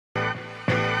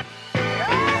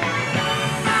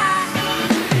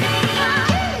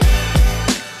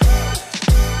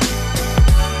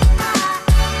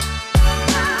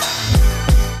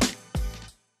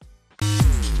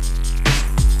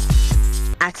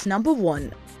at number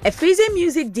 1. Efizi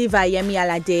music diva Yemi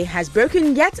Alade has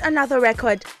broken yet another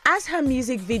record as her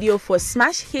music video for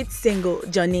smash hit single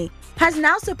Johnnhy has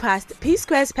now surpassed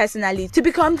P-Square's Personally to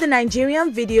become the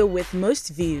Nigerian video with most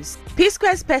views.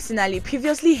 P-Square's Personally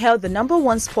previously held the number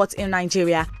 1 spot in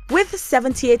Nigeria with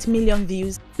 78 million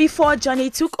views before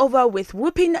Johnnhy took over with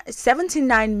whopping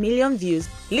 79 million views,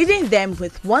 leading them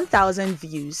with 1,000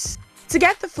 views. To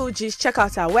get the full gist, check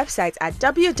out our website at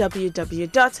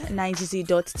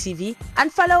www.nigezie.tv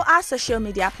and follow our social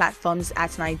media platforms at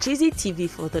Nigezie TV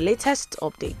for the latest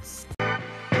updates.